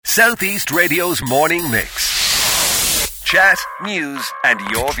Southeast Radio's morning mix. Chat, news and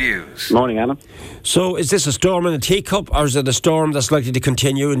your views. Morning, Alan. So is this a storm in a teacup, or is it a storm that's likely to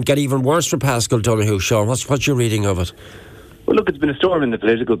continue and get even worse for Paschal Donohoe? Sean, what's your reading of it? Well, look, it's been a storm in the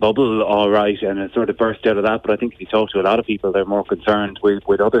political bubble, all right, and it sort of burst out of that. But I think if you talk to a lot of people, they're more concerned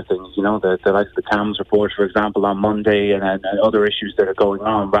with other things, you know, the likes of the CAMS report, for example, on Monday, and other issues that are going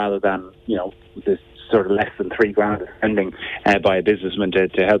on, rather than, you know, this sort of less than $3,000 spending by a businessman to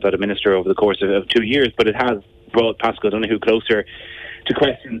help out a minister over the course of 2 years. But it has brought Paschal Donohoe closer to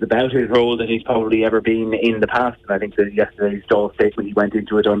questions about his role than he's probably ever been in the past. And I think that yesterday's Dáil statement, he went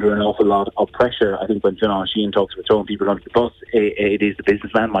into it under an awful lot of pressure. I think when John Sheehan talks about throwing people under the bus, it is the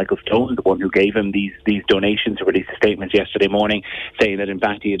businessman, Michael Stone, the one who gave him these donations, who released a statement yesterday morning saying that in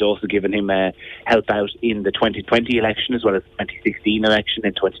fact he had also given him help out in the 2020 election as well as the 2016 election.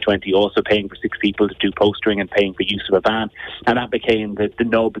 In 2020 also paying for 6 people to do postering and paying for use of a van. And that became the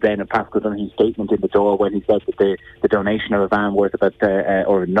nub then of Paschal Donohoe's statement in the Dáil when he said that the donation of a van worth about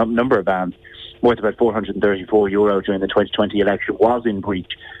or a number of vans worth about €434 during the 2020 election was in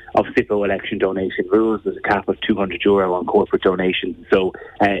breach of SIPO election donation rules. There's a cap of €200 on corporate donations, so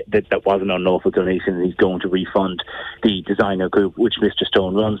that was an unlawful donation, and he's going to refund the designer group which Mr.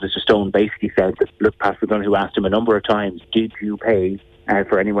 Stone runs. Mr. Stone basically said that, look, Paschal Donohoe asked him a number of times, did you pay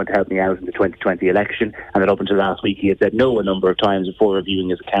for anyone to help me out in the 2020 election, and that up until last week he had said no a number of times before reviewing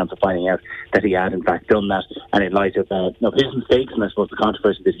his accounts and finding out that he had in fact done that. And in light of his mistakes and I suppose the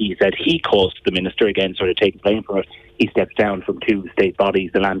controversy that he said he caused the minister, again sort of taking blame for it, he steps down from 2 state bodies,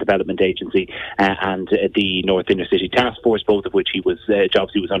 the Land Development Agency and the North Inner City Task Force, both of which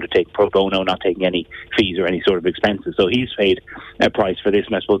jobs he was undertaking pro bono, not taking any fees or any sort of expenses. So he's paid a price for this,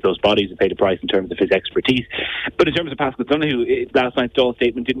 and I suppose those bodies have paid a price in terms of his expertise. But in terms of Paschal Donohoe, last night's Dáil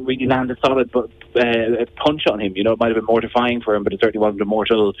statement didn't really land a solid punch on him. You know, it might have been mortifying for him, but it certainly wasn't a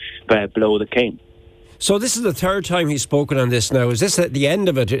mortal blow that came. So this is the third time he's spoken on this now. Is this at the end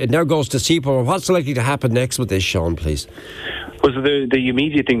of it? It now goes to SIPO. What's likely to happen next with this, Sean, please? Well, so the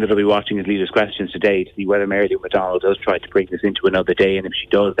immediate thing that I'll be watching is Leaders' Questions today to see whether Mary Lou McDonald does try to bring this into another day, and if she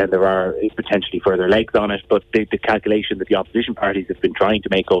does, then there are potentially further legs on it. But the calculation that the opposition parties have been trying to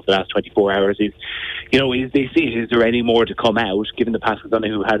make over the last 24 hours is, you know, is there any more to come out, given that Paschal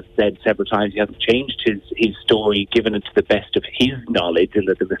Donohoe has said several times he hasn't changed his story, given it to the best of his knowledge, and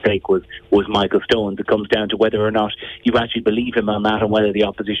that the mistake was Michael Stone's. It comes down to whether or not you actually believe him on that, and whether the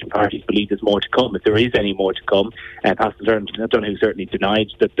opposition parties believe there's more to come. If there is any more to come, Paschal Donohoe certainly denied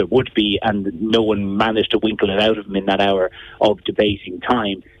that there would be, and no one managed to winkle it out of him in that hour of debating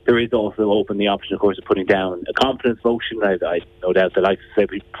time. There is also open the option, of course, of putting down a confidence motion. I no doubt the likes of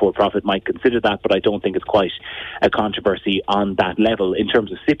for Profit might consider that, but I don't think it's quite a controversy on that level. In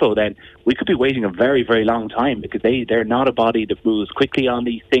terms of SIPO, then, we could be waiting a very, very long time, because they're not a body that moves quickly on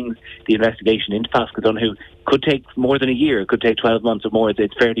these things. The investigation into Paschal Donohoe could take more than a year. It could take 12 months or more.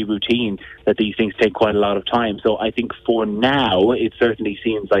 It's fairly routine that these things take quite a lot of time. So I think for now, it certainly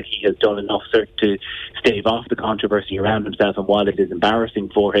seems like he has done enough to stave off the controversy around himself. And while it is embarrassing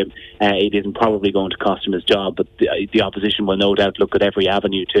for him, it isn't probably going to cost him his job. But the opposition will no doubt look at every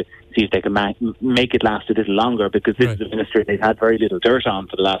avenue to see if they can make it last a little longer, because this is a minister they've had very little dirt on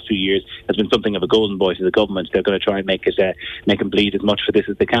for the last few years. Has been something of a golden boy to the government. They're going to try and make him bleed as much for this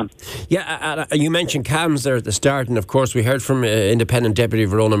as they can. Yeah, you mentioned CAMS there at the start, and of course we heard from Independent Deputy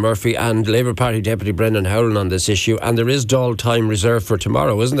Verona Murphy and Labour Party Deputy Brendan Howlin on this issue, and there is Dáil time reserved for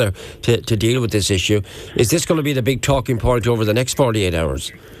tomorrow, isn't there, to deal with this issue. Is this going to be the big talking point over the next 48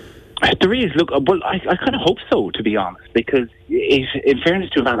 hours? There is. Look, well, I kind of hope so, to be honest, because in fairness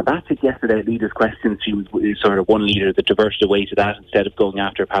to Ivana Bacik yesterday at Leaders' Questions, she was sort of one leader that diverted away to that instead of going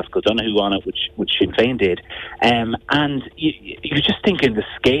after Paschal Donohoe on it, which Sinn Féin did. And you're just thinking the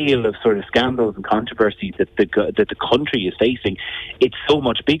scale of sort of scandals and controversy that the country is facing, it's so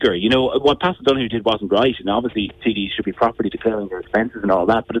much bigger. You know, what Paschal Donohoe did wasn't right, and obviously TDs should be properly declaring their expenses and all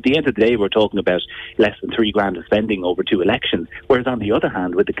that, but at the end of the day, we're talking about less than $3,000 of spending over 2 elections. Whereas on the other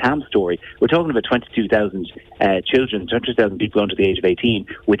hand, with the CAM story, we're talking about 22,000 children, 200,000 people under the age of 18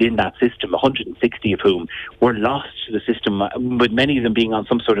 within that system, 160 of whom were lost to the system, with many of them being on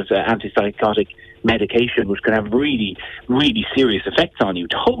some sort of antipsychotic medication, which can have really, really serious effects on you.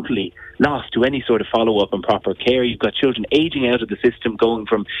 Totally lost to any sort of follow-up and proper care. You've got children ageing out of the system, going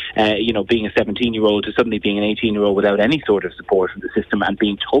from being a 17-year-old to suddenly being an 18-year-old without any sort of support from the system and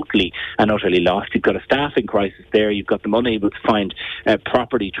being totally and utterly lost. You've got a staffing crisis there. You've got them unable to find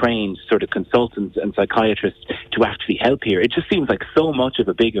properly trained sort of consultants and psychiatrists to actually help here. It just seems like so much of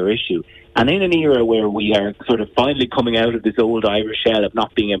a bigger issue. And in an era where we are sort of finally coming out of this old Irish shell of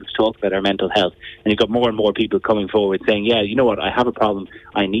not being able to talk about our mental health, and you've got more and more people coming forward saying, yeah, you know what, I have a problem,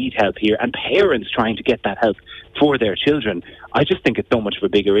 I need help here, and parents trying to get that help for their children, I just think it's so much of a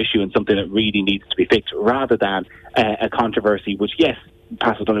bigger issue and something that really needs to be fixed, rather than a controversy which, yes,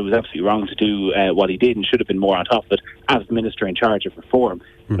 Paschal Donohoe was absolutely wrong to do what he did and should have been more on top of it as the Minister in charge of reform.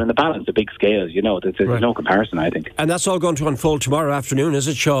 But on the balance, a big scale, there's no comparison, I think. And that's all going to unfold tomorrow afternoon, is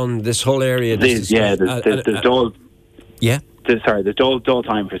it, Sean? This whole area? There's Dáil. Yeah. There's Dáil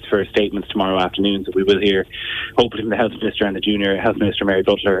time for statements tomorrow afternoon, so we will hear hopefully from the Health Minister and the Junior Health Minister Mary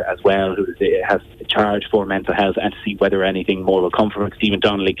Butler as well, who has charge for mental health, and to see whether anything more will come from it. Stephen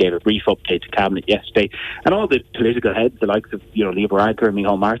Donnelly gave a brief update to Cabinet yesterday, and all the political heads, the likes of Leo Varadkar and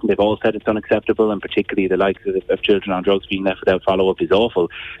Micheál Martin, they've all said it's unacceptable, and particularly the likes of children on drugs being left without follow-up is awful.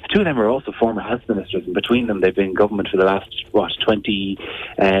 The two of them are also former health ministers, and between them they've been in government for the last, going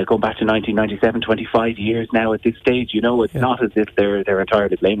back to 1997, 25 years now at this stage. It's not as if they're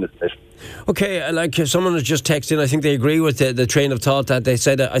entirely blameless. Okay, like someone has just texted in, I think they agree with the train of thought that they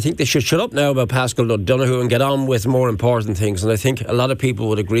said, I think they should shut up now about Paschal Donohoe and get on with more important things. And I think a lot of people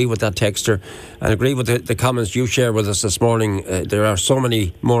would agree with that texter and agree with the comments you shared with us this morning. There are so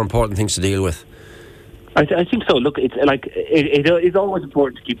many more important things to deal with. I think so. Look, it's like it is always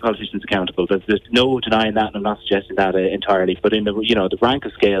important to keep politicians accountable. There's no denying that, and I'm not suggesting that entirely. But in the rank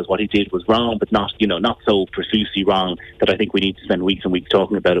of scales, what he did was wrong, but not so profusely wrong that I think we need to spend weeks and weeks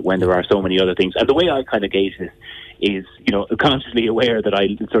talking about it when there are so many other things. And the way I kind of gauge this is, consciously aware that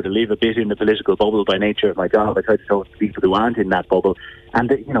I sort of live a bit in the political bubble by nature of my job. I try to talk to people who aren't in that bubble, and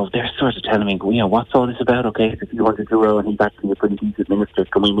they're sort of telling me, what's all this about? Okay, it's a few €100 and he's actually a pretty decent minister.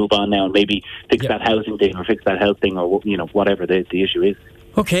 Can we move on now and maybe fix that housing thing or fix that health thing or whatever the issue is?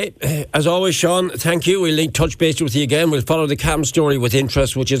 Okay, as always, Sean, thank you. We'll touch base with you again. We'll follow the CAM story with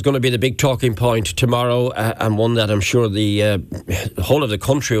interest, which is going to be the big talking point tomorrow, and one that I'm sure the whole of the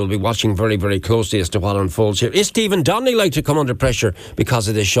country will be watching very, very closely as to what unfolds here. Is Stephen Donnelly like to come under pressure because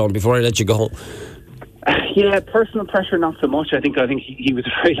of this, Sean, before I let you go? Yeah, personal pressure, not so much. I think he was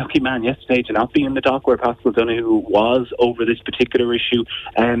a very lucky man yesterday to not be in the dock where Paschal Donohoe was over this particular issue.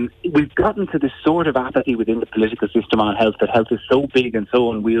 We've gotten to this sort of apathy within the political system on health, that health is so big and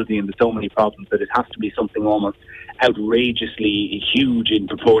so unwieldy and there's so many problems that it has to be something almost outrageously huge in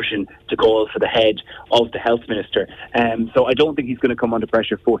proportion to call for the head of the health minister. So I don't think he's going to come under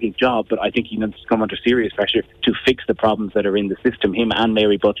pressure for his job, but I think he needs to come under serious pressure to fix the problems that are in the system, him and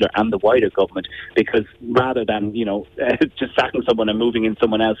Mary Butler and the wider government, because rather than just sacking someone and moving in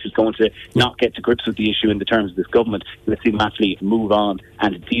someone else who's going to not get to grips with the issue in the terms of this government, let's see them actually move on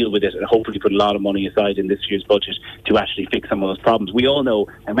and deal with it and hopefully put a lot of money aside in this year's budget to actually fix some of those problems. We all know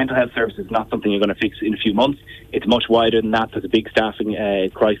mental health services is not something you're going to fix in a few months. It's much wider than that. There's a big staffing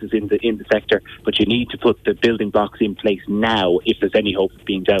crisis in the sector, but you need to put the building blocks in place now if there's any hope of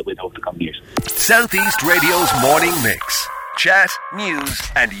being dealt with over the coming years. Southeast Radio's morning mix. Chat, news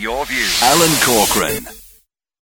and your views. Alan Corcoran.